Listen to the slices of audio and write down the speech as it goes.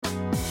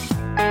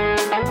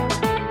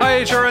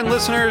HRN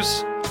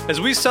listeners.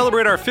 As we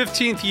celebrate our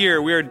 15th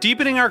year, we are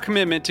deepening our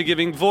commitment to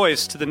giving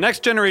voice to the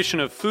next generation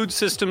of food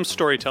systems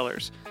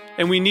storytellers,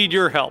 and we need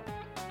your help.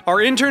 Our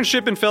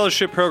internship and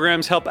fellowship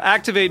programs help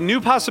activate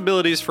new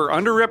possibilities for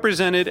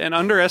underrepresented and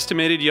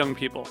underestimated young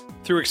people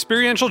through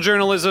experiential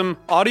journalism,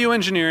 audio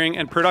engineering,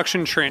 and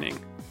production training.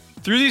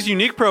 Through these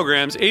unique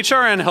programs,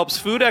 HRN helps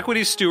food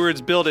equity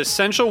stewards build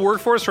essential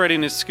workforce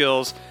readiness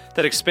skills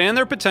that expand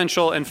their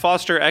potential and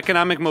foster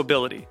economic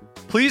mobility.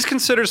 Please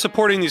consider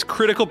supporting these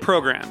critical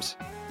programs.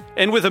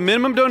 And with a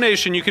minimum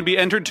donation, you can be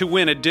entered to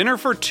win a dinner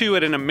for two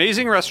at an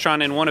amazing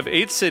restaurant in one of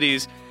 8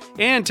 cities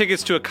and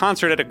tickets to a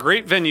concert at a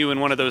great venue in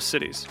one of those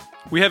cities.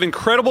 We have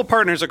incredible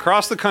partners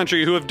across the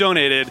country who have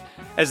donated,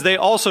 as they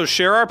also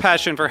share our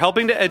passion for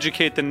helping to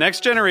educate the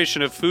next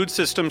generation of food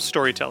systems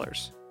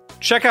storytellers.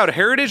 Check out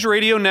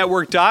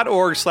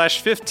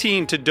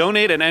heritageradionetwork.org/15 to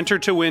donate and enter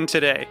to win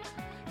today.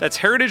 That's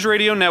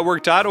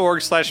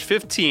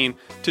heritageradionetwork.org/15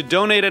 to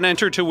donate and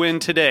enter to win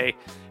today.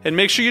 And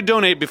make sure you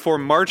donate before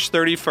March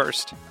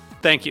 31st.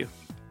 Thank you.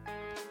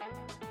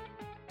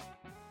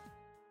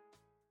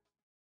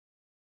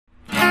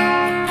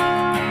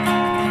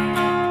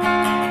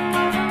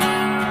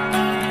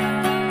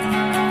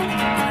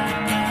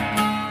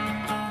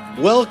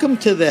 Welcome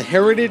to the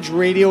Heritage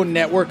Radio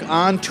Network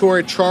on tour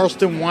at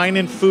Charleston Wine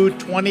and Food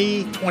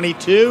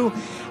 2022.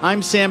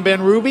 I'm Sam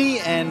Ben-Ruby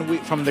and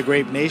from the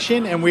Grape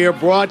Nation, and we are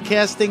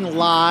broadcasting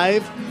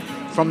live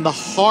from the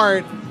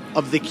heart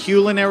of the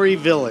culinary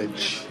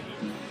village.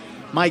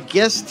 My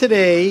guest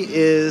today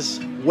is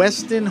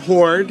Weston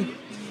Hoard.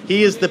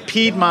 He is the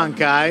Piedmont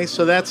guy,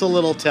 so that's a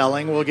little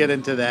telling. We'll get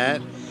into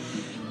that.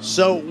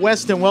 So,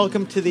 Weston,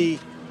 welcome to the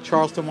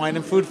Charleston Wine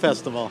and Food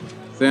Festival.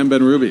 Sam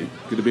Ben-Ruby,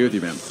 good to be with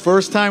you, man.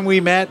 First time we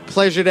met,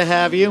 pleasure to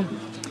have you.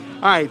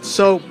 All right,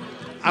 so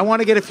I want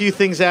to get a few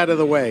things out of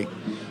the way.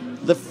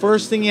 The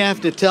first thing you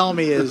have to tell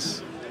me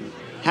is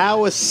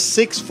how a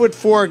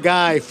 6'4"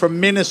 guy from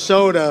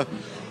Minnesota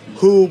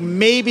who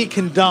maybe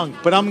can dunk,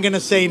 but I'm going to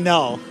say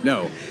no.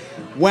 No.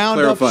 Wound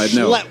up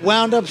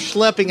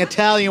schlepping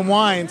Italian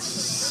wines,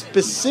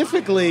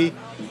 specifically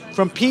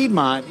from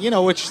Piedmont,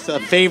 which is a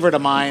favorite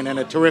of mine and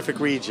a terrific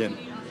region.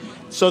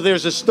 So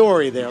there's a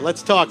story there.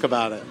 Let's talk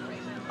about it.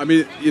 I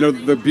mean,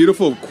 the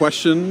beautiful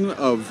question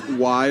of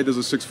why does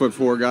a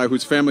 6'4" guy,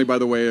 whose family, by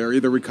the way, are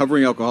either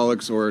recovering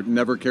alcoholics or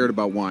never cared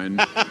about wine,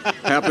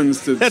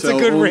 happens to That's sell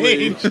a good only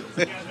range.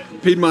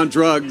 Piedmont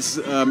drugs,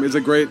 is a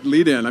great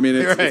lead-in. I mean,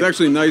 it's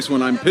actually nice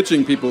when I'm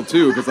pitching people,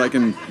 too, because I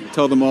can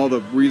tell them all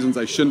the reasons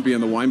I shouldn't be in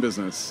the wine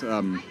business.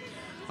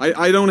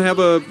 I don't have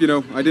I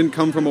didn't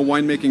come from a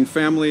winemaking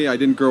family. I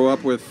didn't grow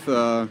up with,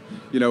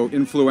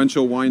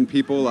 influential wine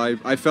people.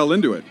 I fell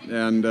into it,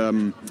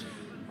 and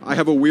I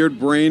have a weird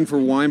brain for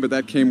wine, but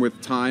that came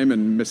with time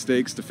and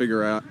mistakes to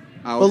figure out.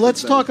 Well,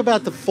 let's talk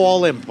about the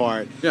fall-in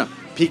part. Yeah.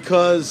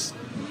 Because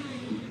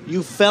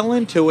you fell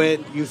into it,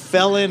 you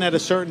fell in at a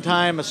certain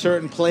time, a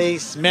certain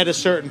place, met a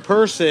certain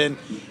person,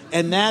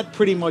 and that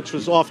pretty much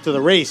was off to the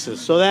races.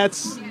 So I'm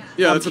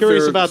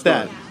curious about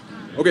start. that.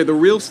 Okay, the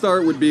real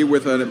start would be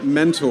with a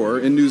mentor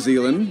in New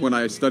Zealand when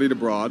I studied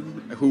abroad,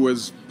 who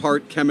was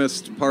part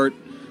chemist, part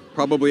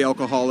probably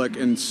alcoholic,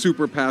 and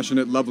super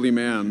passionate, lovely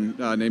man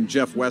named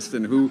Jeff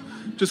Weston, who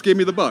just gave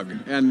me the bug.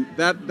 And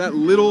that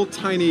little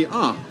tiny,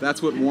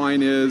 that's what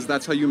wine is,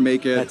 that's how you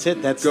make it. That's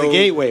it, that's the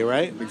gateway,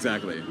 right?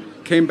 Exactly.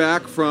 Came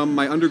back from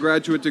my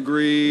undergraduate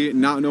degree,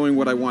 not knowing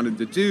what I wanted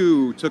to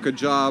do, took a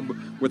job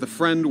with a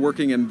friend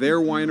working in their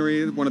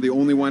winery, one of the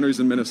only wineries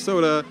in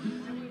Minnesota,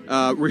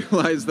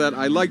 realized that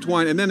I liked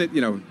wine, and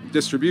then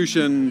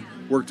distribution,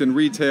 worked in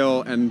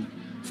retail, and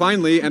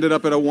finally ended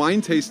up at a wine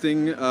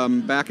tasting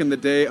back in the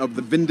day of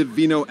the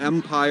Vindivino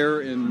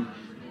Empire in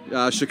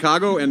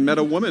Chicago, and met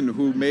a woman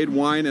who made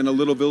wine in a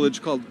little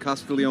village called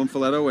Castiglione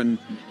and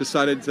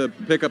decided to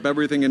pick up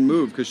everything and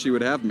move because she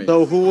would have me.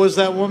 So who was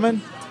that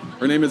woman?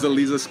 Her name is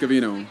Elisa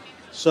Scavino.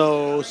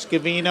 So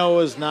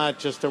Scavino is not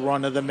just a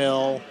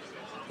run-of-the-mill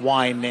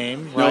wine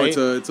name, right?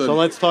 No, so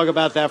let's talk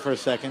about that for a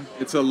second.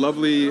 It's a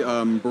lovely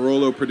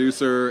Barolo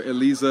producer,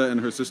 Elisa,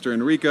 and her sister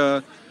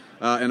Enrica.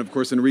 And, of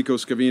course, Enrico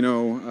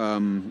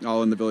Scavino,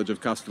 all in the village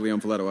of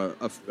Castiglione Folletto,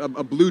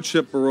 a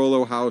blue-chip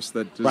Barolo house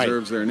that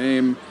deserves their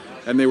name.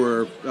 And they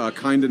were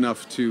kind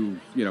enough to,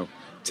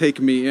 take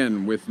me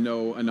in with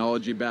no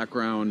enology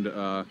background,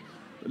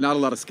 not a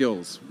lot of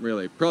skills,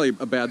 really. Probably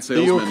a bad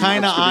salesman. So you were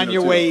kind of on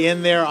your way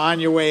in there, on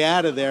your way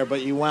out of there,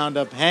 but you wound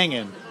up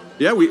hanging.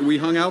 Yeah, we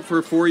hung out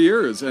for 4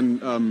 years,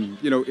 and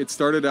it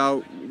started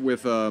out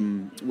with a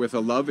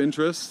love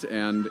interest,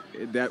 and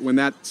when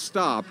that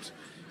stopped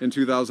in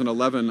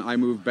 2011, I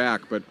moved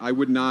back, but I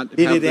would not.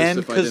 Did it end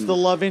because the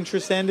love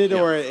interest ended,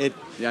 or it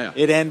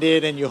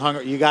ended and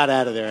you got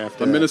out of there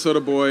after? A Minnesota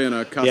boy and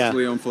a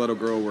Castiglione Folletto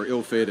girl were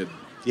ill-fated.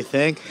 You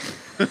think?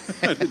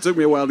 It took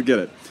me a while to get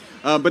it,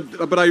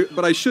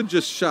 but I should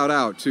just shout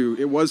out to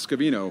it was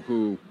Scavino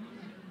who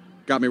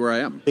got me where I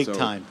am. Big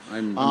time.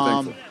 I'm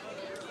thankful.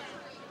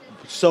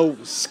 So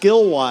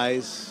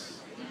skill-wise,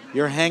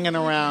 you're hanging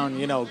around,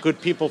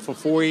 good people for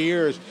 4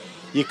 years.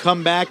 You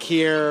come back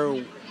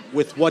here.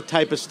 with what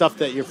type of stuff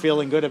that you're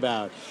feeling good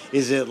about?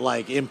 Is it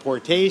like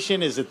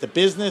importation? Is it the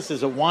business?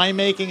 Is it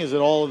winemaking? Is it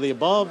all of the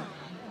above?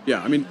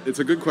 Yeah, I mean, it's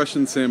a good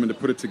question, Sam, and to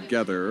put it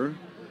together,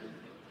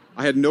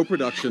 I had no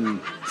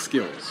production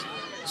skills.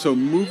 So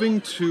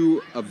moving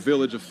to a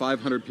village of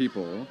 500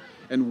 people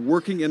and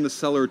working in the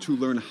cellar to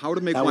learn how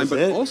to make wine,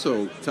 but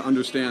also to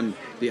understand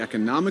the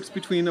economics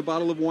between a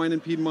bottle of wine in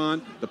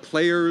Piedmont, the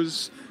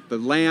players, the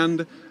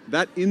land,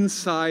 that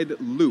inside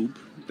loop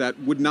that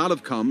would not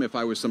have come if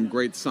I was some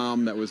great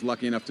somm that was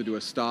lucky enough to do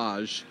a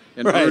stage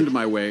and earned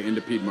my way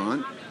into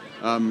Piedmont.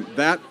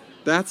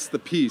 That's the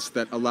piece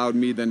that allowed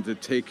me then to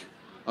take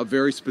a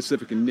very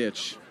specific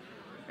niche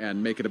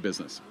and make it a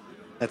business.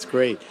 That's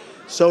great.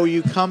 So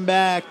you come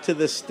back to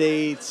the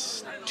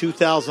States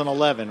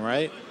 2011,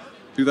 right?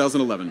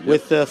 2011. Yep.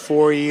 With the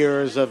 4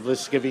 years of the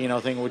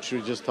Scavino thing, which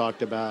we just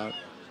talked about.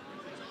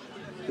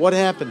 What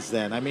happens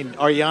then? I mean,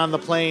 are you on the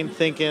plane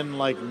thinking,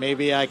 like,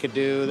 maybe I could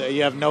do that?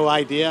 You have no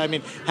idea? I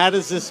mean, how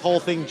does this whole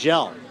thing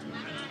gel?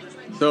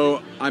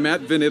 So I'm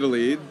at Vin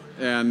Italy,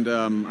 and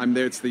I'm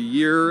there. It's the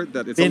year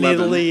that it's in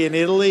 11. Italy, in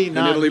Italy? In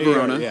Italy,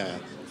 Verona. Yeah.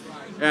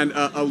 And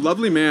a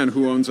lovely man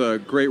who owns a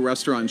great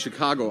restaurant in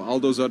Chicago,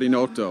 Aldo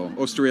Zarinotto,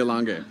 Osteria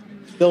Langhe.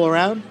 Still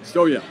around?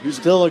 Oh, yeah. He's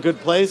still a good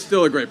place?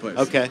 Still a great place.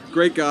 Okay.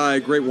 Great guy,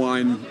 great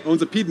wine.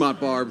 Owns a Piedmont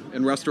bar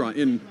and restaurant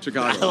in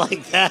Chicago. I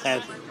like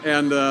that.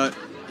 And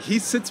he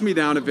sits me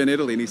down at Vin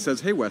Italy and he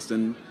says, "Hey,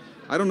 Weston,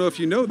 I don't know if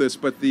you know this,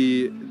 but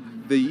the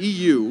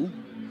EU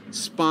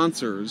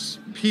sponsors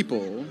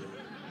people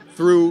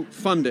through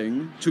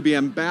funding to be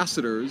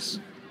ambassadors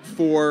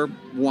for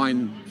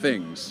wine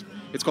things.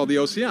 It's called the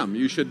OCM.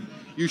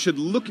 You should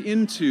look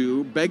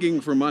into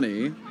begging for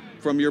money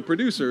from your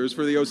producers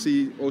for the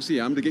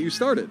OCM to get you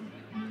started."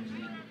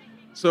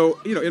 So,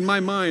 in my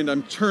mind,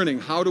 I'm turning.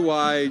 How do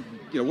I,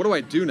 what do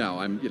I do now?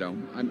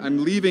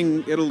 I'm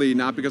leaving Italy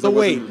not because I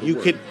wasn't. Wait, you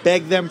could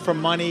beg them for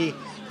money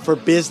for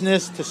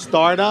business to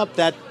start up?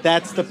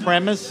 That's the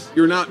premise?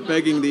 You're not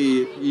begging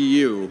the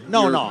EU.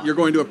 No. You're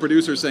going to a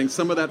producer saying,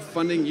 some of that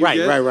funding you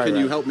get, can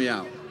you help me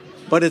out?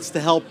 But it's to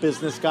help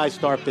business guys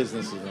start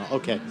businesses.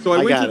 Okay. So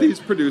I went to these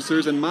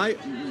producers, and my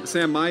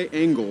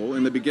angle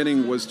in the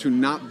beginning was to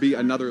not be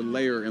another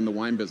layer in the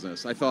wine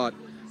business. I thought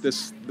the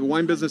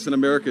wine business in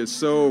America is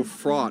so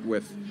fraught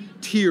with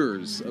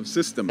tiers of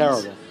systems.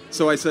 Terrible.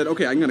 So I said,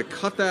 okay, I'm going to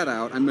cut that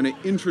out. I'm going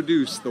to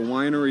introduce the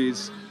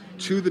wineries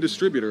to the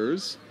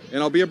distributors,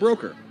 and I'll be a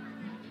broker.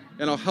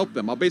 And I'll help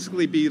them. I'll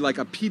basically be like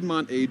a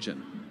Piedmont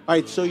agent. All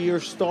right, so you're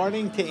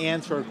starting to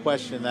answer a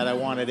question that I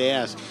wanted to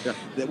ask,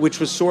 which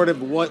was sort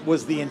of what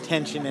was the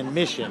intention and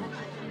mission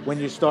when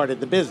you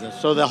started the business.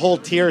 So the whole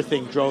tier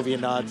thing drove you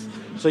nuts.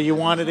 So you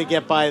wanted to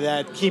get by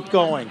that, keep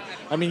going.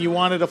 I mean, you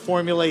wanted to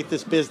formulate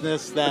this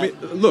business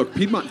that... look,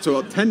 Piedmont, so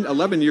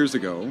 11 years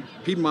ago,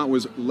 Piedmont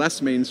was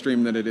less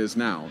mainstream than it is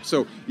now.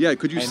 So, yeah,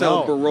 could you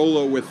sell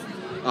Barolo with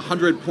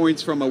 100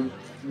 points from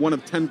one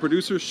of 10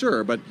 producers?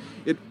 Sure, but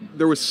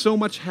there was so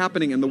much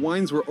happening, and the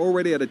wines were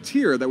already at a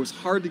tier that was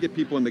hard to get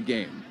people in the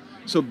game.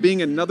 So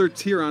being another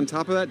tier on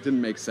top of that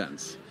didn't make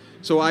sense.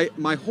 So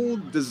my whole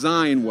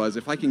design was,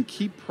 if I can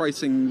keep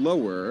pricing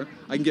lower,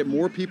 I can get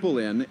more people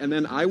in, and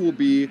then I will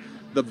be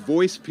the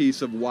voice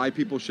piece of why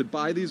people should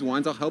buy these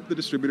wines. I'll help the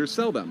distributors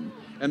sell them.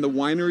 And the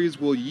wineries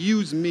will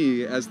use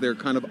me as their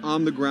kind of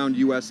on-the-ground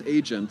U.S.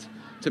 agent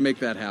to make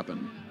that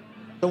happen.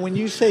 So when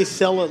you say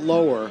sell it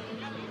lower,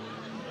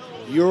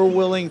 you're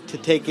willing to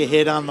take a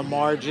hit on the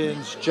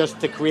margins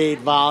just to create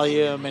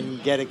volume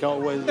and get it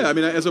going? Yeah, I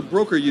mean, as a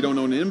broker, you don't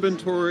own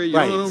inventory, you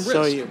don't own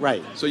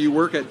risk. So you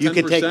work at 10%, you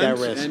can take that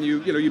risk. And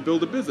you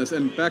build a business.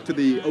 And back to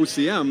the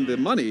OCM, the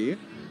money,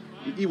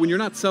 when you're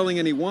not selling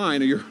any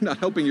wine or you're not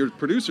helping your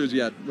producers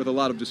yet with a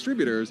lot of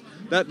distributors,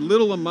 that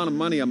little amount of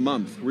money a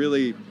month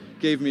really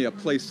gave me a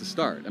place to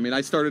start. I mean, I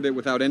started it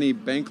without any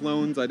bank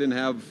loans. I didn't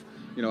have,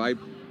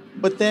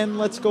 But then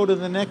let's go to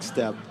the next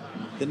step.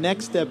 The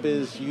next step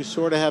is you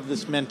sort of have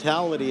this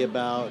mentality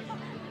about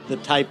the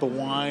type of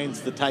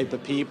wines, the type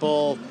of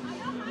people,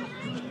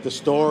 the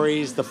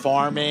stories, the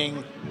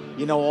farming,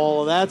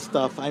 all of that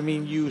stuff. I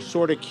mean, you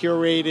sort of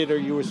curated or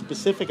you were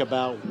specific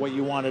about what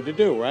you wanted to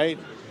do, right?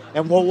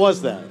 And what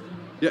was that?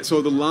 Yeah,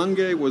 so the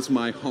Langhe was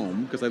my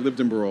home because I lived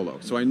in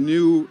Barolo. So I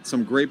knew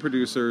some great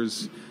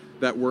producers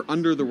that were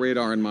under the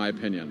radar, in my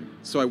opinion.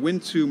 So I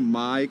went to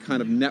my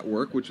kind of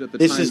network, which at the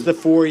time... This is the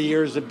 4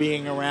 years of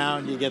being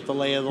around, you get the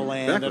lay of the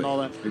land and all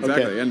that?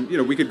 Exactly. Okay.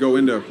 And, we could go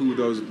into who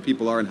those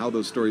people are and how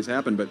those stories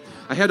happen, but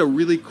I had a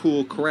really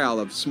cool corral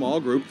of small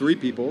group, 3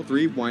 people,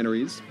 3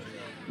 wineries,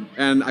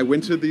 and I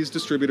went to these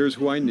distributors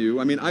who I knew.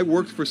 I mean, I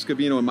worked for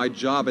Scavino, and my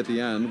job at the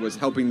end was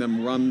helping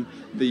them run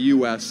the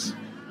U.S.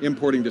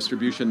 importing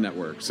distribution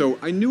network. So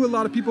I knew a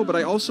lot of people, but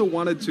I also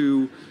wanted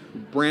to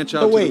branch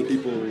out to the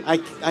people.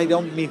 I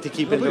don't mean to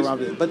keep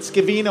interrupting, but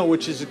Scavino,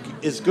 which is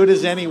as good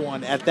as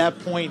anyone, at that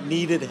point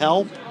needed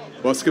help?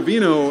 Well,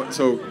 Scavino,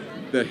 so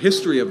the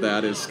history of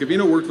that is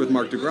Scavino worked with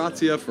Mark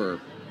DeGrazia for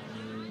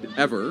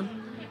ever,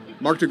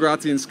 Mark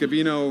DeGrazia and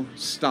Scavino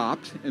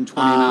stopped in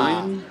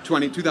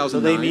 2009. So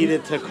they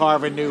needed to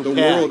carve a new the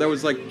path. world. That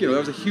was that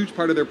was a huge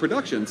part of their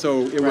production.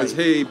 So it was,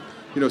 hey,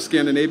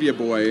 Scandinavia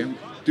boy,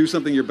 do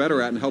something you're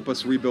better at and help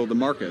us rebuild the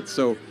market.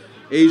 So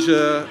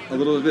Asia, a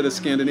little bit of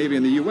Scandinavia,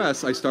 and the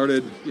U.S., I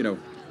started,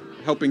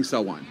 helping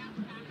sell wine.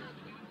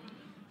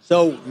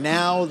 So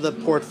now the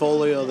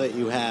portfolio that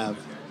you have,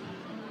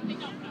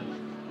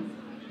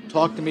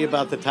 talk to me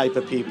about the type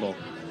of people.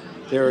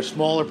 There are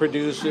smaller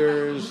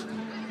producers,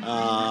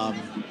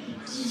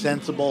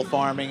 sensible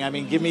farming. I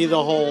mean, give me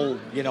the whole,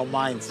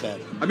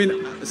 mindset. I mean,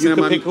 Sam, you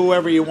can pick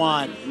whoever you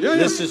want. Yeah,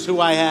 this is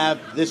who I have.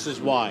 This is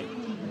why.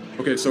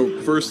 Okay,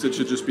 so first it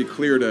should just be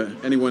clear to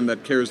anyone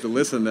that cares to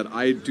listen that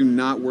I do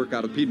not work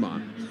out of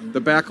Piedmont.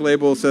 The back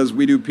label says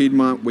we do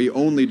Piedmont. We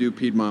only do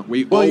Piedmont.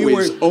 We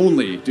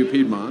only do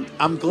Piedmont.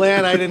 I'm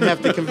glad I didn't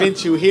have to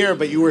convince you here,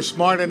 but you were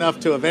smart enough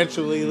to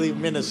eventually leave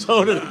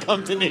Minnesota to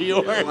come to New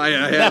York.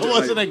 That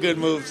wasn't a good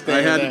move.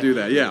 I had to do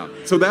that, yeah.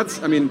 So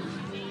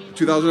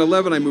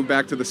 2011, I moved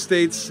back to the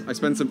States. I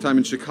spent some time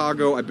in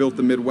Chicago. I built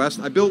the Midwest.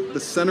 I built the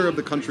center of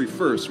the country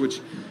first,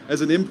 which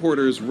as an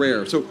importer is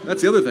rare. So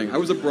that's the other thing. I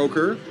was a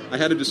broker. I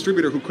had a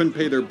distributor who couldn't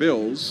pay their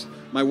bills.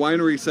 My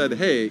winery said,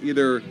 hey,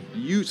 either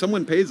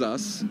someone pays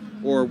us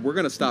or we're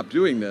going to stop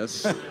doing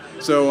this.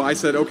 So I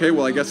said, okay,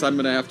 well, I guess I'm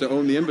going to have to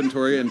own the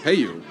inventory and pay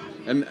you.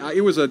 And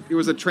it was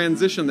a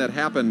transition that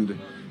happened.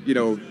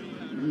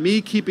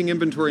 Me keeping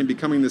inventory and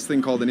becoming this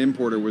thing called an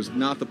importer was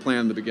not the plan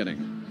in the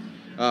beginning.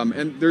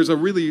 And there's a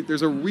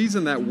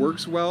reason that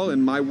works well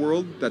in my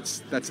world.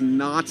 That's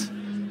not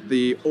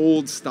the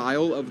old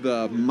style of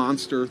the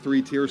monster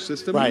 3-tier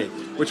system, right?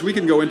 Which we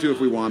can go into if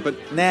we want. But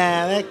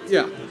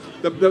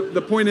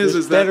the point is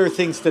that better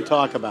things to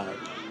talk about.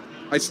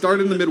 I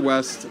started in the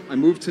Midwest. I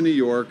moved to New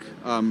York.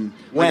 When?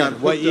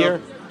 What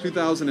year?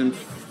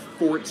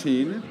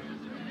 2014.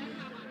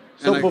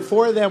 So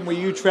before then, were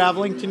you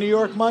traveling to New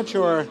York much,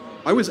 or?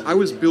 I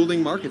was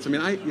building markets. I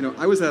mean,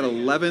 I was at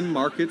 11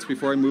 markets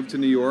before I moved to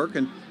New York,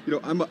 and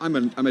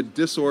I'm a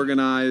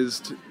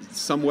disorganized,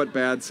 somewhat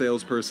bad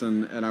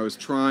salesperson, and I was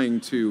trying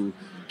to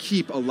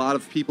keep a lot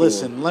of people.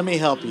 Listen, let me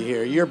help you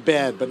here. You're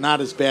bad, but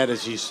not as bad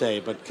as you say.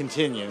 But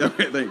continue.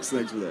 Okay, thanks for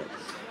that.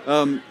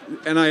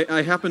 And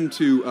I happened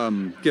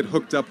to get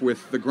hooked up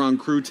with the Grand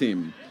Cru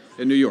team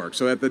in New York.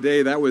 So at the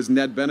day, that was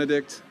Ned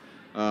Benedict.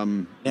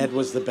 Ned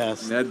was the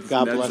best.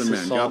 God bless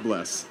his soul. God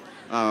bless.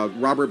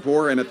 Robert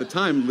Bohr, and at the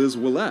time, Liz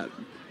Willette.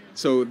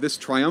 So this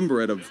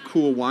triumvirate of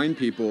cool wine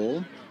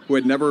people who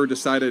had never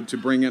decided to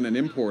bring in an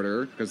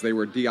importer because they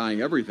were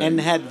DIing everything. And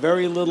had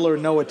very little or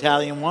no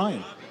Italian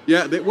wine.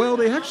 Yeah,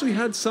 they actually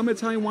had some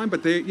Italian wine,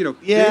 but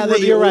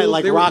you're right,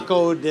 like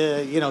Rocco,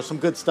 some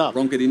good stuff.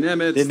 Ronca di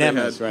Nemetz. The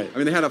Nemetz, right. I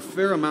mean, they had a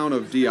fair amount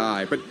of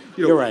DI, but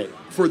you're right.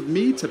 For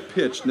me to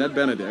pitch Ned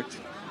Benedict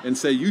and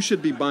say, you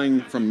should be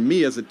buying from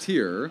me as a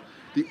tier,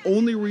 the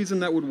only reason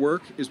that would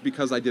work is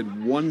because I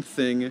did one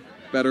thing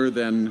better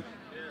than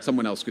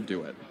someone else could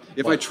do it.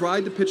 If I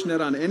tried to pitch Ned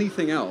on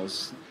anything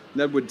else,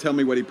 Ned would tell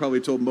me what he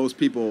probably told most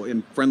people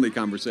in friendly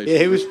conversations. Yeah,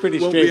 he was pretty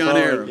straightforward. Won't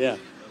be on air. Yeah.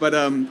 But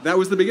that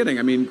was the beginning.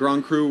 I mean,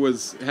 Grand Cru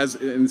has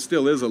and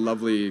still is a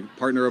lovely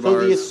partner of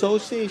ours. So the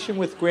association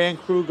with Grand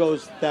Cru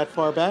goes that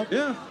far back?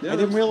 Yeah. I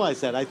didn't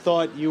realize that. I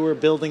thought you were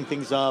building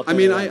things up. I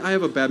mean, I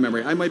have a bad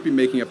memory. I might be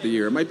making up the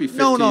year. It might be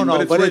 15.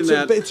 No. But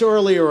it's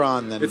earlier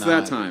on than it's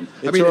that time.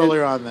 It's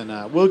earlier on than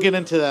that. We'll get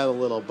into that a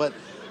little. But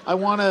I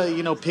want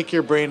to, pick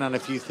your brain on a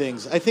few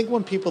things. I think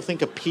when people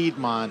think of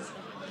Piedmont,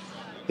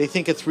 they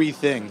think of three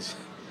things.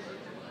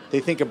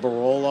 They think of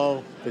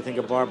Barolo. They think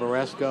of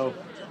Barbaresco.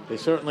 They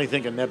certainly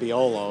think of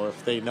Nebbiolo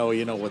if they know,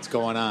 what's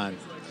going on.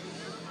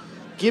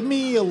 Give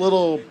me a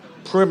little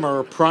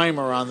primer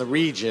on the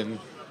region.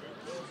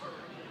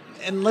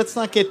 And let's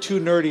not get too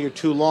nerdy or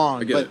too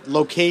long, but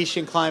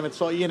location, climate,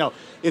 so,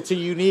 it's a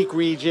unique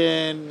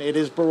region. It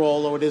is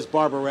Barolo. It is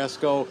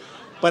Barbaresco.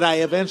 But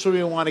I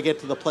eventually want to get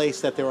to the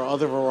place that there are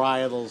other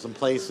varietals and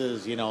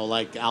places,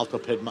 like Alto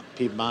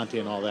Piedmonte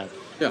and all that.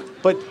 Yeah.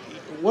 But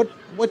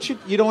what should,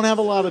 you don't have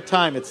a lot of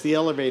time. It's the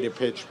elevator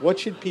pitch. What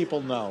should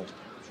people know?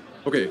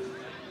 Okay,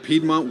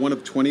 Piedmont, one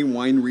of 20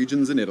 wine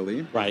regions in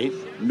Italy. Right.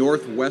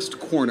 Northwest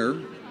corner.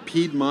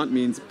 Piedmont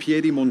means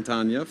piedi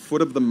montagna,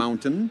 foot of the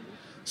mountain,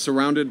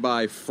 surrounded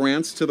by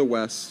France to the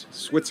west,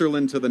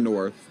 Switzerland to the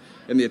north,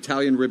 and the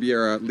Italian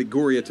Riviera,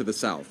 Liguria to the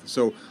south.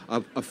 So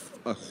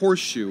a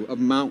horseshoe of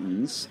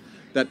mountains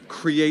that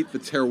create the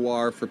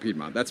terroir for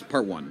Piedmont. That's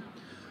part one.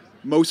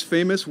 Most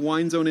famous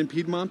wine zone in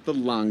Piedmont, the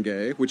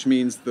Langhe, which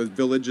means the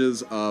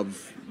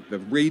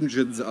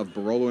regions of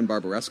Barolo and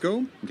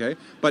Barbaresco. Okay,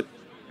 but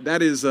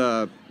that is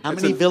how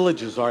many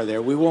villages are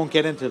there? We won't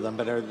get into them,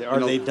 but are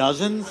they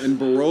dozens? In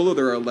Barolo,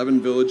 there are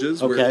 11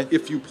 villages. Okay. Where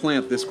if you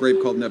plant this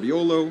grape called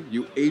Nebbiolo,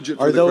 you age it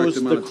for the correct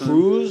amount of time. Are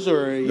those the crus,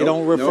 or you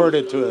don't refer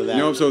to that?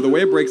 No. So the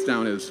way it breaks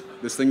down is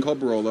this thing called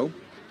Barolo,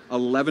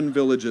 11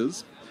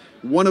 villages.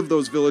 One of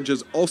those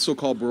villages also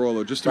called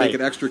Barolo, just to make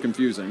it extra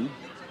confusing.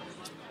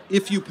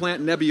 If you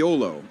plant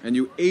Nebbiolo and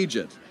you age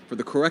it for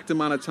the correct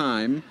amount of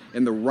time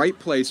in the right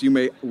place, you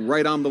may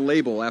write on the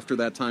label after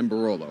that time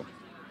Barolo.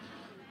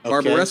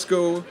 Okay.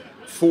 Barbaresco,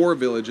 4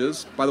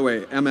 villages. By the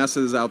way,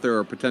 MSs out there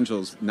are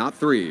potentials, not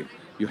 3.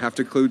 You have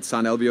to include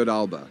San Elvio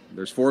d'Alba.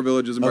 There's 4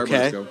 villages in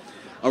Barbaresco. Okay.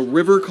 A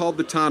river called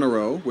the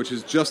Tanaro, which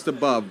is just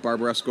above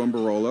Barbaresco and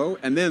Barolo.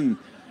 And then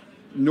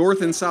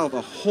north and south,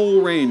 a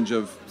whole range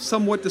of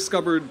somewhat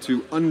discovered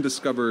to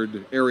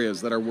undiscovered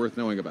areas that are worth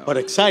knowing about. But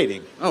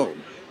exciting. Oh,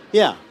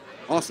 Yeah.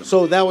 awesome.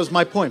 So that was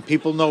my point.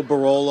 People know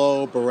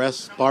Barolo,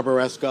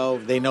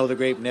 Barbaresco. They know the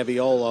grape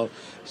Nebbiolo.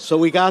 So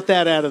we got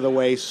that out of the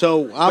way.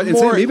 So I'm And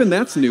more... Sam, even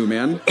that's new,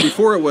 man.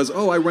 Before it was,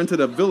 I rented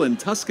a villa in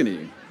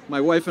Tuscany.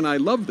 My wife and I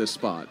love this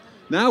spot.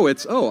 Now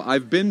it's,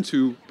 I've been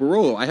to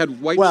Barolo. I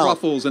had white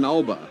truffles in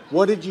Alba.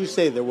 What did you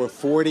say? There were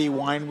 40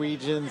 wine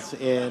regions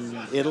in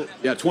Italy?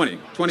 Yeah, 20.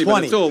 20, but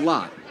it's still a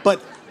lot.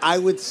 But I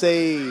would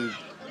say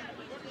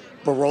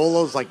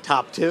Barolo's like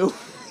top 2.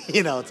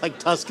 It's like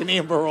Tuscany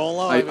and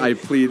Barolo. I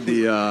plead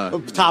the...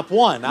 top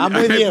 1. I'm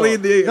with you.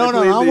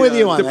 I'm with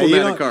you on that.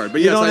 Diplomatic card.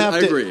 But yes, I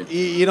agree.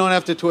 You don't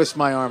have to twist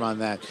my arm on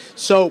that.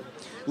 So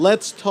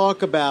let's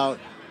talk about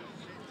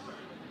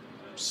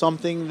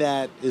something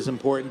that is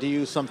important to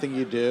you, something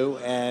you do,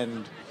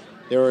 and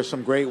there are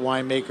some great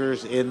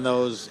winemakers in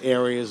those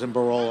areas in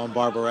Barolo and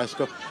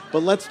Barbaresco.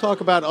 But let's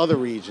talk about other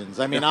regions.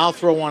 I mean, I'll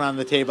throw one on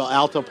the table,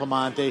 Alto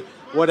Piemonte.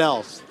 What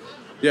else?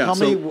 Yeah,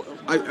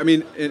 I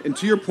mean, and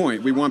to your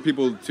point, we want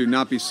people to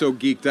not be so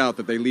geeked out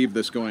that they leave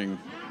this going,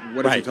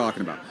 what is he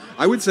talking about?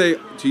 I would say,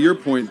 to your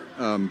point,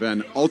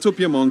 Ben, Alto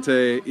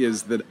Piemonte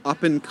is the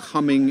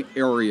up-and-coming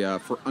area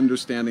for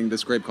understanding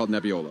this grape called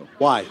Nebbiolo.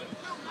 Why?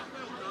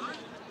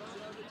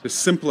 To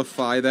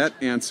simplify that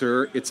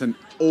answer, it's an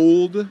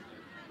old,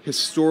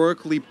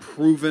 historically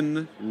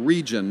proven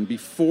region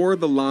before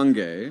the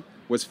Langhe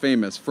was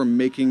famous for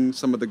making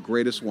some of the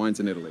greatest wines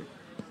in Italy.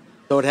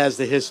 So it has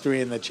the history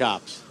and the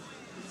chops.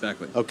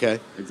 Exactly. Okay.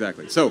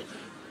 Exactly. So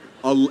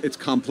it's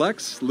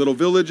complex, little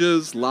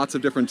villages, lots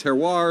of different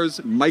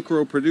terroirs,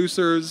 micro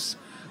producers.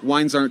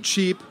 Wines aren't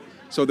cheap,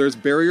 so there's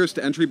barriers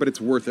to entry, but it's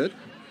worth it.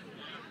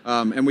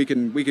 And we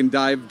can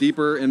dive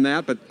deeper in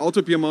that. But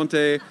Alto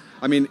Piemonte,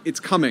 I mean, it's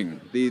coming.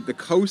 The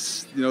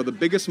coasts, the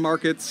biggest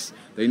markets,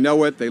 they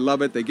know it, they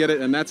love it, they get it,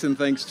 and that's in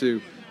thanks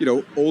to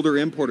older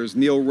importers,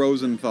 Neil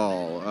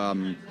Rosenthal.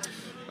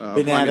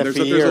 Been at it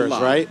for years,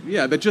 right?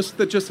 Yeah, that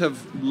just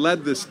have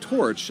led this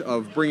torch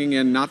of bringing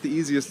in not the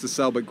easiest to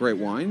sell but great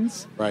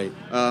wines. Right.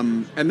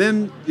 And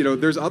then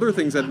there's other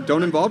things that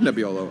don't involve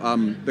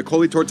Nebbiolo. The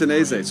Colli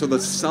Tortonese, so the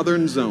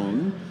southern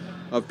zone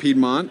of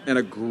Piedmont, and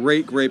a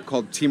great grape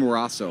called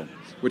Timorasso,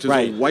 which is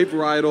a white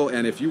varietal.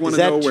 And if you want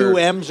to know where... Is that 2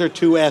 M's or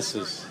 2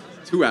 S's?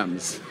 2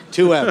 M's.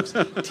 2 M's.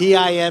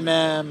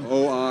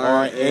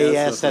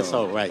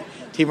 Timmorasso. Right.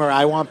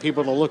 I want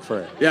people to look for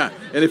it. Yeah,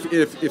 and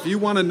if you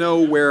want to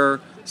know where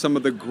some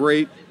of the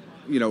great,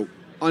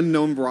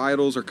 unknown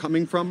varietals are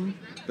coming from,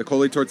 the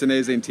Colli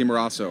Tortonese and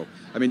Timorasso.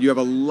 I mean, you have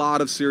a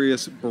lot of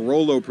serious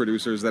Barolo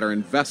producers that are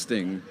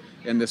investing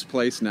in this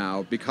place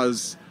now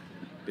because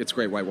it's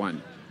great white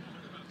wine.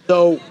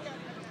 So,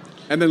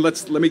 and then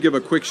let me give a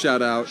quick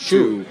shout out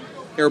to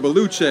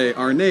Erbaluce,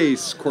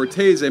 Arnese,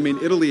 Cortese. I mean,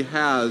 Italy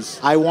has...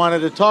 I wanted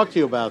to talk to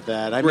you about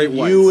that.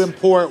 You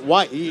import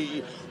white...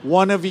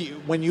 One of you,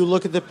 when you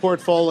look at the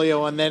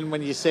portfolio and then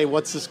when you say,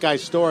 what's this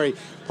guy's story,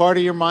 part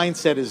of your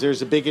mindset is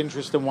there's a big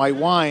interest in white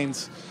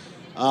wines.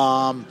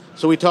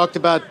 So we talked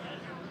about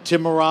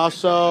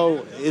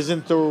Timorasso.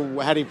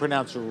 How do you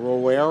pronounce it?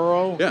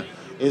 Roero? Yeah.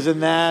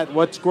 Isn't that,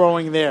 what's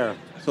growing there?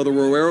 So the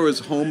Roero is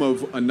home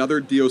of another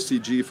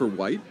DOCG for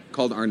white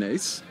called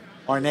Arnese.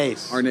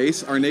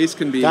 Arnese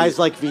can be... Guys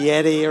like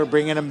Vietti are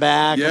bringing them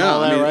back and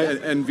all that,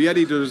 right? And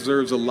Vietti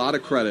deserves a lot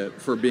of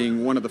credit for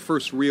being one of the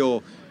first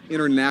real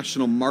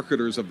international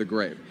marketers of the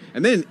grape.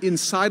 And then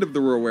inside of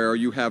the Roero,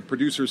 you have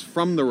producers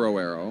from the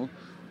Roero,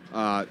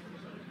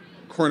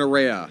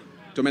 Cornarea,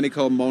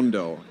 Domenico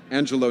Mondo,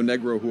 Angelo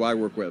Negro, who I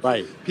work with.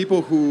 Right.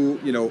 People who,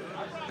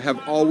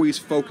 have always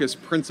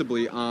focused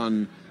principally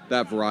on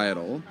that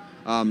varietal.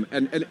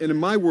 And in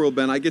my world,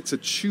 Ben, I get to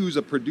choose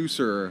a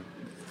producer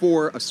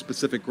for a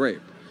specific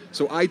grape.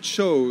 So I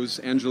chose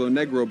Angelo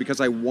Negro because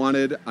I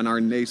wanted an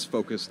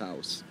Arnese-focused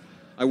house.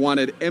 I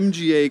wanted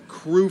MGA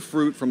cru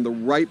fruit from the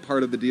right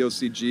part of the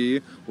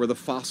DOCG where the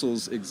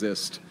fossils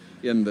exist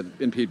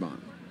in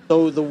Piedmont.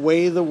 So the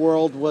way the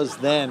world was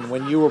then,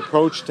 when you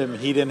approached him,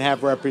 he didn't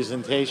have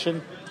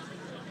representation?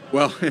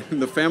 Well, in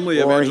the family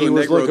of Angelo Negro, or he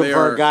was looking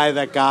for a guy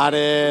that got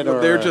it?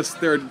 Or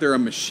they're a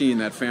machine.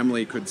 That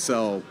family could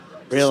sell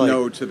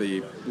snow to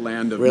the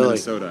land of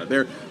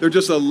Minnesota. They're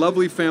just a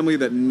lovely family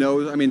that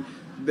knows. I mean,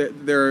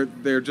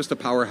 they're just a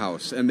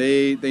powerhouse, and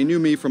they knew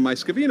me from my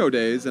Scavino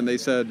days, and they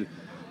said,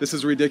 this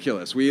is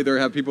ridiculous. We either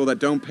have people that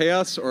don't pay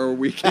us or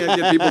we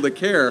can't get people to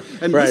care.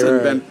 And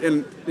Ben,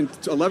 in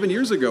 11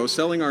 years ago,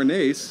 selling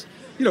Arnese,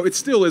 it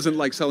still isn't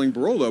like selling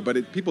Barolo,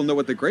 but people know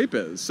what the grape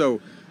is.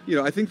 So,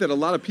 I think that a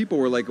lot of people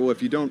were like, well,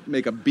 if you don't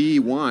make a B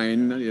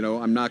wine,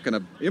 I'm not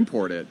going to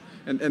import it.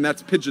 And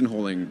that's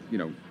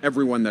pigeonholing,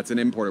 everyone that's an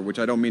importer, which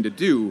I don't mean to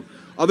do,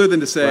 other than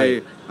to say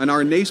an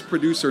Arnese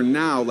producer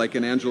now, like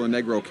an Angelo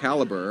Negro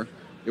caliber,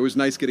 it was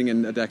nice getting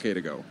in a decade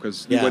ago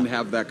because you wouldn't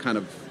have that kind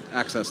of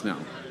access now.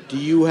 Do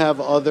you have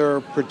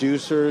other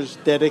producers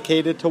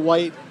dedicated to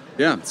white?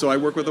 Yeah, so I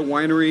work with a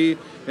winery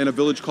in a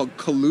village called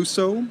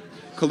Caluso.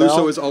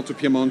 Caluso is Alto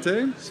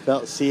Piemonte.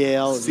 Spelled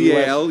C-A-L-U-S-O.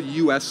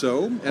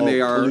 C-A-L-U-S-O. And they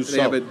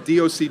have a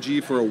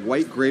DOCG for a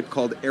white grape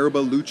called Erba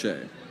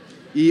Luce.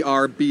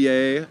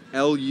 E-R-B-A-L-U-C-E.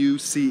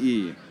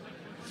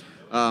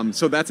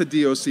 So that's a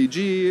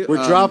DOCG.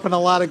 We're dropping a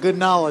lot of good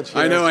knowledge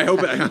here. I know. I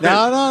hope. No.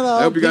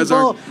 I hope you guys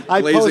aren't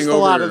I glazing post a over.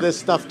 lot of this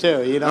stuff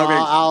too. You know, Okay.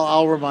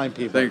 I'll remind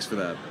people. Thanks for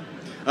that.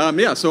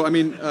 So I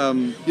mean,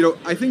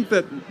 I think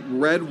that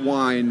red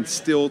wine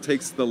still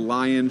takes the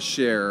lion's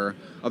share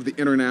of the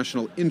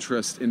international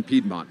interest in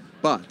Piedmont,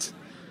 but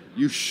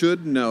you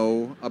should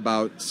know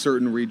about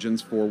certain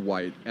regions for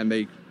white, and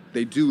they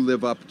do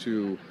live up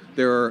to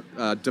their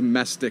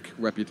domestic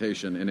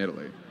reputation in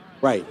Italy.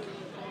 Right,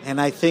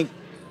 and I think,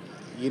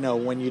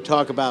 when you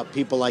talk about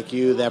people like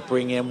you that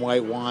bring in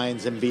white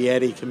wines and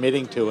Vietti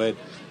committing to it,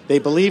 they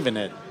believe in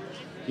it,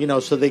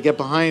 so they get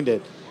behind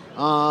it.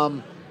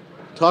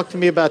 Talk to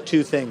me about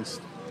two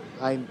things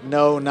I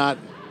know not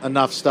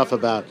enough stuff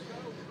about.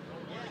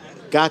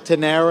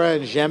 Gattinara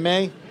and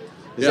Gemay.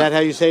 Is that how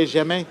you say it,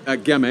 Gemay?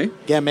 Gemay.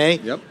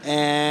 Gemay. Yep.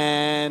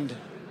 And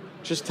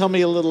just tell me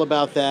a little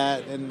about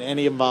that and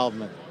any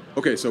involvement.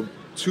 Okay, so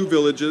two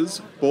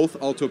villages, both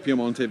Alto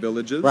Piemonte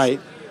villages. Right.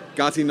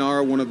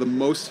 Gattinara, one of the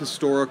most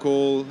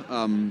historical,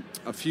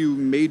 a few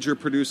major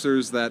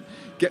producers that...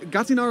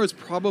 Gattinara is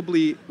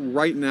probably,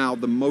 right now,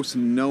 the most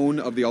known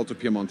of the Alto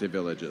Piemonte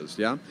villages,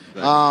 yeah?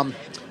 All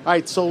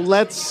right, so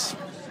let's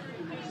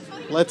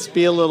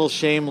be a little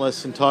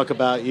shameless and talk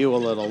about you a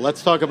little.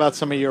 Let's talk about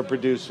some of your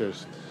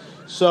producers.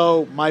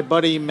 So my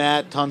buddy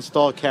Matt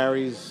Tunstall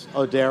carries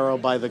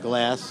Odero by the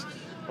glass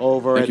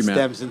over at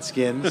Stems and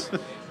Skins.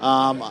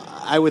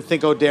 I would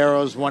think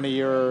Odero's one of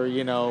your,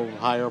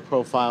 higher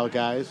profile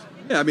guys.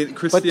 Yeah, I mean,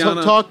 Cristiana...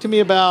 But talk to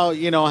me about,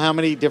 how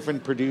many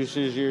different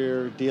producers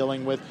you're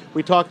dealing with.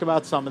 We talked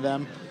about some of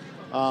them.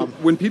 So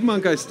when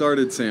Piedmont Guy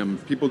started, Sam,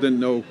 people didn't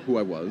know who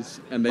I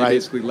was, and they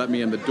basically let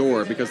me in the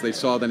door because they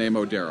saw the name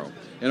Odero.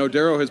 And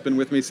Odero has been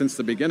with me since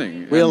the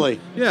beginning. Really?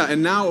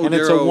 And now Odero... And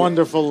it's a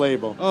wonderful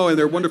label. Oh, and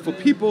they're wonderful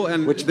people,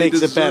 and which they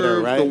makes it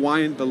better, right?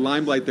 The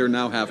limelight they're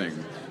now having.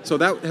 So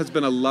that has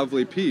been a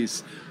lovely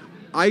piece.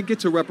 I get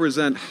to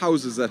represent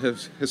houses that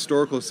have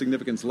historical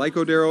significance like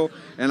Odero,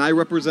 and I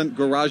represent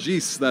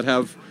garages that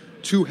have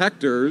 2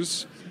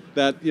 hectares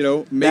that,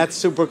 make... That's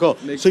super cool.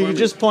 So you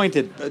just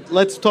pointed.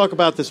 Let's talk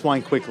about this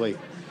wine quickly.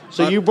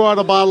 So you brought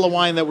a bottle of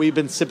wine that we've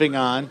been sipping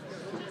on.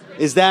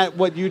 Is that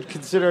what you'd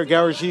consider a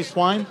garagiste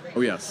wine?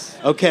 Oh, yes.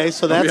 Okay,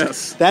 so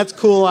that's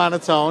cool on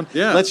its own.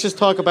 Yeah. Let's just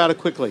talk about it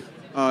quickly.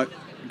 A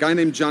guy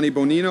named Johnny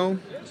Bonino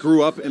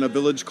grew up in a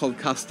village called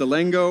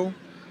Castellengo,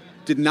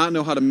 did not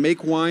know how to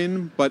make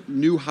wine, but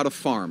knew how to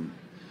farm.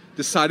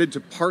 Decided to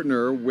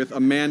partner with a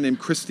man named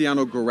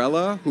Cristiano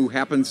Gorella, who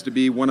happens to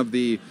be one of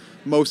the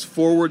most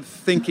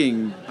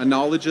forward-thinking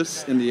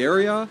enologists in the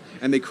area,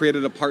 and they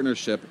created a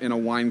partnership in a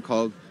wine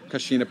called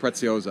Cascina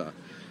Preziosa.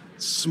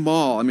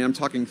 Small, I'm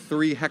talking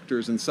 3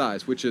 hectares in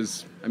size, which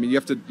is, you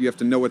have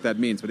to know what that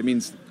means, but it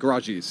means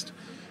garagiste.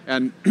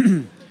 And,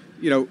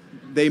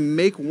 they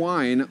make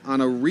wine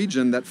on a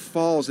region that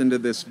falls into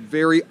this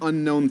very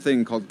unknown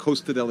thing called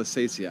Costa della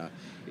Sesia.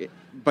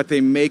 But they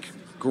make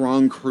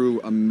Grand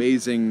Cru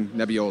amazing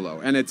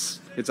Nebbiolo. And it's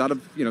out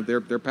of,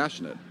 they're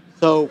passionate.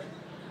 So,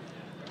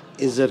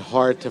 is it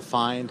hard to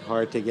find,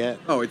 hard to get?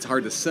 Oh, it's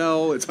hard to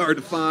sell, it's hard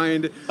to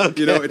find.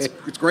 Okay.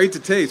 It's great to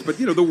taste, but,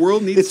 the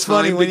world needs it's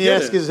time to funny when you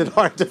get ask, it. is it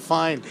hard to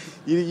find?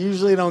 You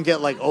usually don't get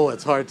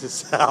it's hard to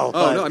sell.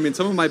 Oh, no,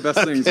 some of my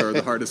best things are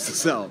the hardest to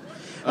sell.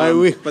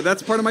 But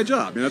that's part of my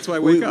job. That's why I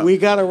wake up. We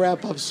got to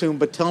wrap up soon,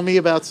 but tell me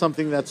about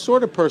something that's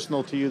sort of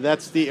personal to you.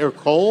 That's the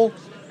Ercole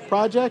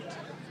project?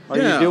 Are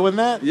you doing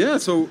that? Yeah,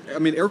 so,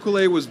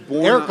 Ercole was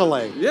born...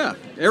 Ercole? Yeah,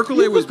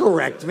 Ercole was...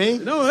 correct me.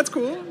 No, that's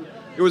cool.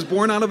 It was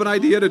born out of an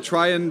idea to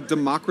try and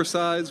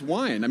democratize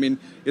wine.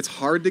 It's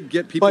hard to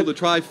get people to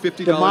try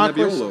 $50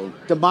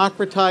 Nebbiolo.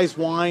 Democratize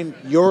wine,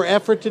 your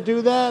effort to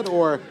do that,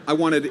 or? I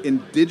wanted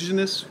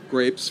indigenous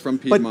grapes from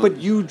Piedmont. But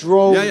you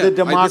drove the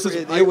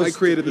democracy. I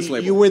created this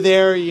label. You were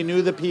there, you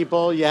knew the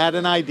people, you had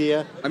an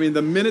idea.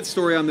 The minute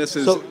story on this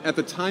is, at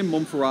the time,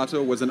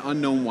 Monferrato was an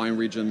unknown wine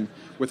region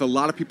with a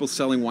lot of people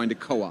selling wine to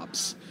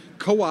co-ops.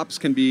 Co-ops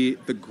can be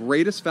the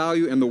greatest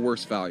value and the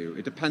worst value.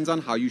 It depends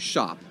on how you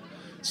shop.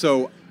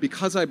 So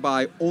because I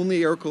buy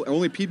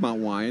only Piedmont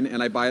wine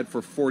and I buy it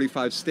for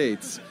 45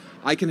 states,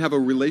 I can have a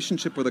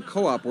relationship with a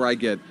co-op where I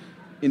get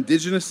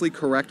indigenously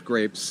correct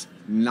grapes,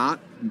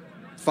 not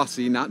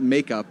fussy, not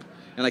makeup,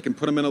 and I can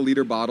put them in a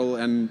liter bottle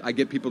and I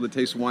get people to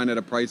taste wine at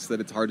a price that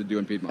it's hard to do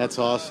in Piedmont. That's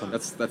awesome.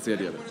 That's the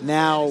idea of it.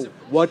 Now,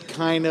 what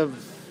kind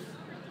of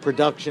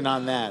production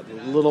on that?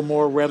 A little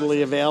more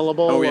readily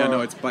available? Oh, yeah,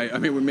 no, it's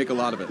we make a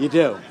lot of it. You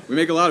do? We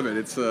make a lot of it.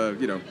 It's,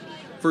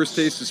 first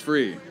taste is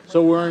free.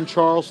 So we're in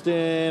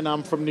Charleston.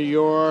 I'm from New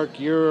York.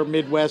 You're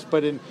Midwest,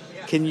 but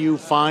can you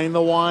find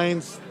the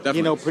wines,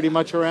 Definitely. pretty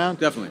much around?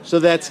 Definitely. So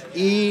that's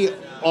ERCOLE.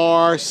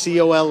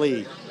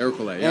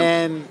 Ercole, yeah.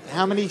 And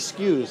how many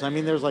SKUs? I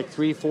mean, there's like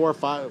 3, 4,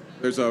 5.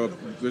 There's a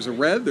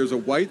red, there's a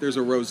white, there's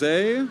a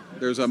rosé,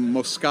 there's a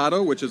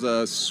Moscato, which is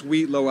a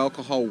sweet,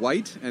 low-alcohol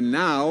white, and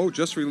now,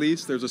 just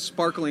released, there's a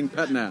sparkling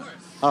Pet Nat.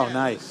 Oh,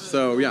 nice.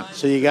 So, yeah.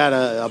 So you got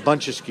a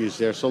bunch of SKUs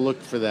there, so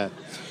look for that.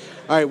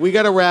 All right, we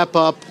got to wrap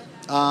up.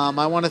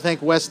 I want to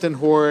thank Weston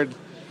Hoard.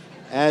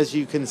 As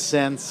you can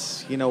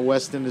sense,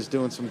 Weston is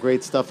doing some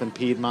great stuff in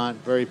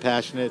Piedmont, very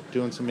passionate,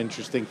 doing some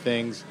interesting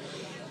things.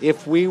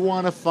 If we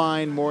want to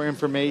find more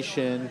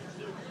information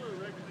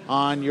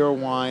on your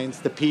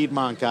wines, the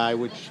Piedmont guy,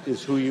 which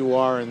is who you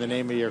are and the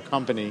name of your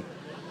company,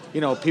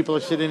 people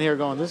are sitting here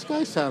going, this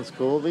guy sounds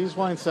cool. These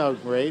wines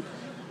sound great.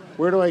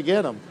 Where do I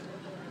get them?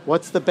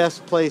 What's the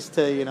best place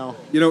to,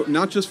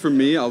 not just for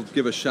me, I'll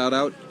give a shout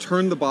out.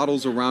 Turn the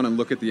bottles around and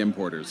look at the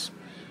importers.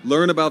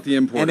 Learn about the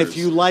importers. And if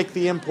you like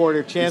the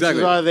importer,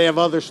 chances are they have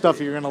other stuff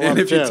you're going to love, and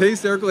if too. you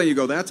taste Ercole and you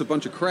go, that's a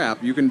bunch of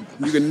crap, you can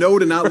know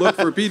to not look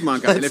for a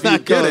Piedmont guy. And if you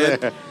get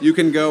it, you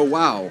can go,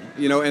 wow.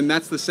 And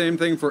that's the same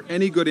thing for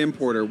any good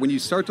importer. When you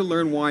start to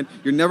learn wine,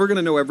 you're never going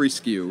to know every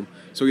SKU.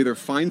 So either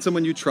find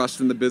someone you trust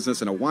in the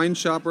business in a wine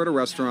shop or at a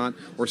restaurant,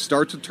 or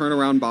start to turn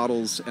around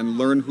bottles and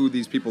learn who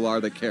these people are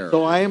that care.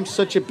 So I am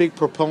such a big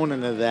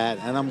proponent of that,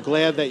 and I'm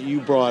glad that you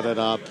brought it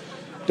up.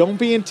 Don't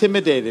be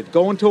intimidated.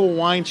 Go into a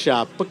wine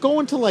shop, but go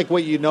into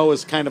what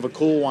is kind of a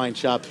cool wine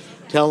shop.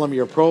 Tell them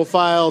your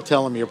profile,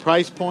 tell them your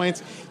price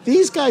points.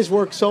 These guys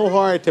work so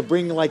hard to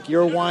bring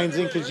your wines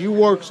in because you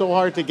work so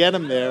hard to get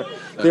them there.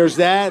 There's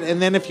that, and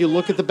then if you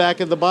look at the back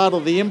of the bottle,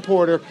 the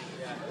importer,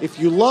 if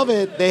you love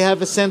it, they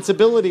have a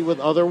sensibility with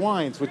other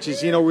wines, which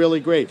is,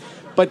 really great.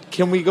 But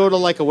can we go to a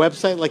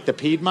website like the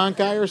Piedmont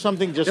guy or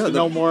something just to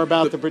know more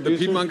about the producers?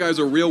 The Piedmont guy is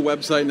a real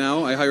website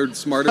now. I hired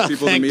smarter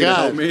people than me to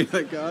help me.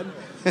 Thank God.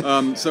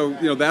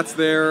 So that's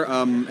there,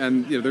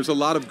 and there's a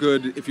lot of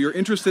good. If you're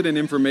interested in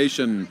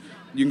information,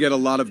 you can get a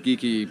lot of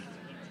geeky.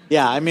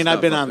 Yeah, I mean,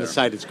 I've been on the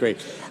site; it's great.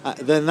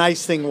 The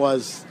nice thing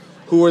was,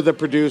 who are the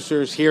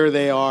producers? Here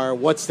they are.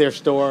 What's their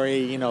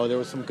story? There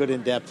was some good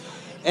in depth,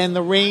 and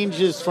the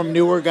range is from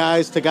newer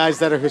guys to guys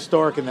that are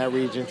historic in that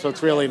region. So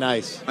it's really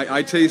nice.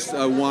 I taste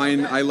a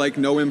wine. I like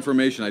no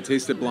information. I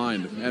taste it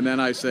blind, and then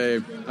I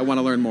say I want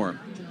to learn more.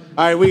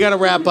 All right, we got to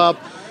wrap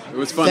up. It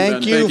was fun,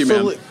 Ben. Thank you,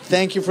 man.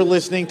 Thank you for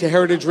listening to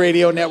Heritage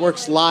Radio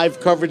Network's live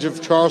coverage of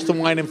Charleston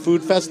Wine and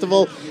Food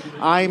Festival.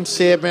 I'm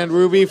Sam Van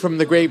Ruby from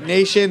the Grape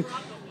Nation.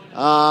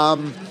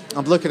 I'm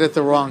looking at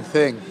the wrong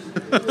thing.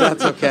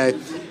 That's okay.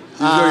 You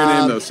know your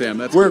name, though, Sam.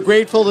 We're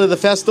grateful to the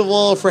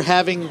festival for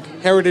having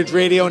Heritage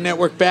Radio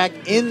Network back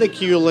in the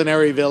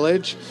Culinary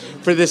Village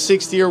for the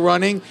 6th year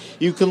running.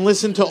 You can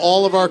listen to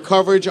all of our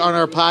coverage on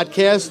our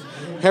podcast,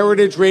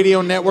 Heritage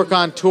Radio Network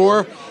on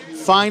Tour.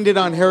 Find it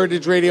on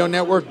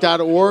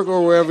heritageradionetwork.org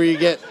or wherever you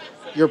get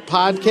your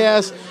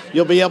podcast.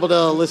 You'll be able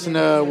to listen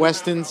to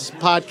Weston's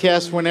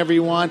podcast whenever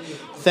you want.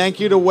 Thank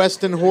you to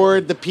Weston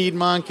Hoard, the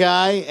Piedmont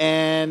guy,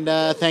 and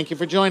thank you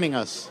for joining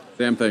us.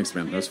 Sam, thanks,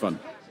 man. That was fun.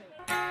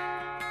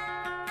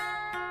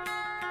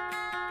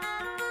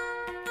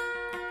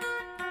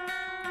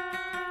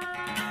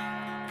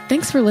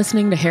 Thanks for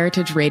listening to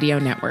Heritage Radio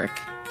Network,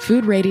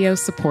 food radio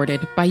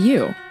supported by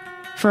you.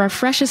 For our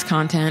freshest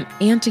content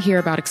and to hear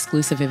about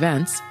exclusive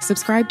events,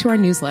 subscribe to our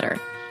newsletter.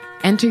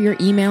 Enter your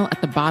email at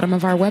the bottom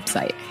of our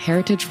website,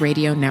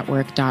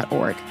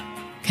 heritageradionetwork.org.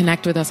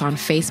 Connect with us on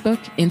Facebook,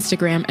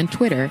 Instagram, and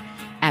Twitter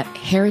at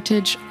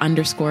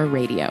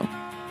heritage_radio.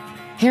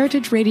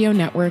 Heritage Radio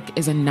Network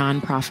is a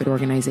nonprofit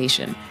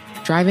organization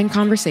driving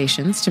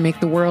conversations to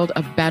make the world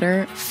a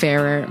better,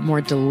 fairer,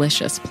 more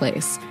delicious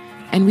place.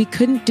 And we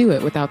couldn't do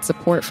it without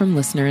support from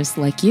listeners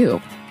like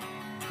you.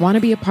 Want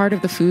to be a part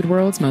of the food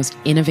world's most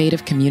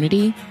innovative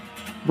community?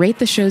 Rate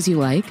the shows you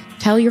like,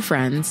 tell your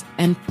friends,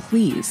 and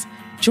please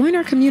join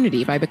our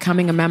community by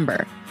becoming a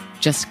member.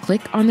 Just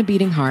click on the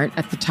beating heart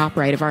at the top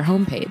right of our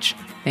homepage.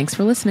 Thanks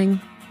for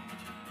listening.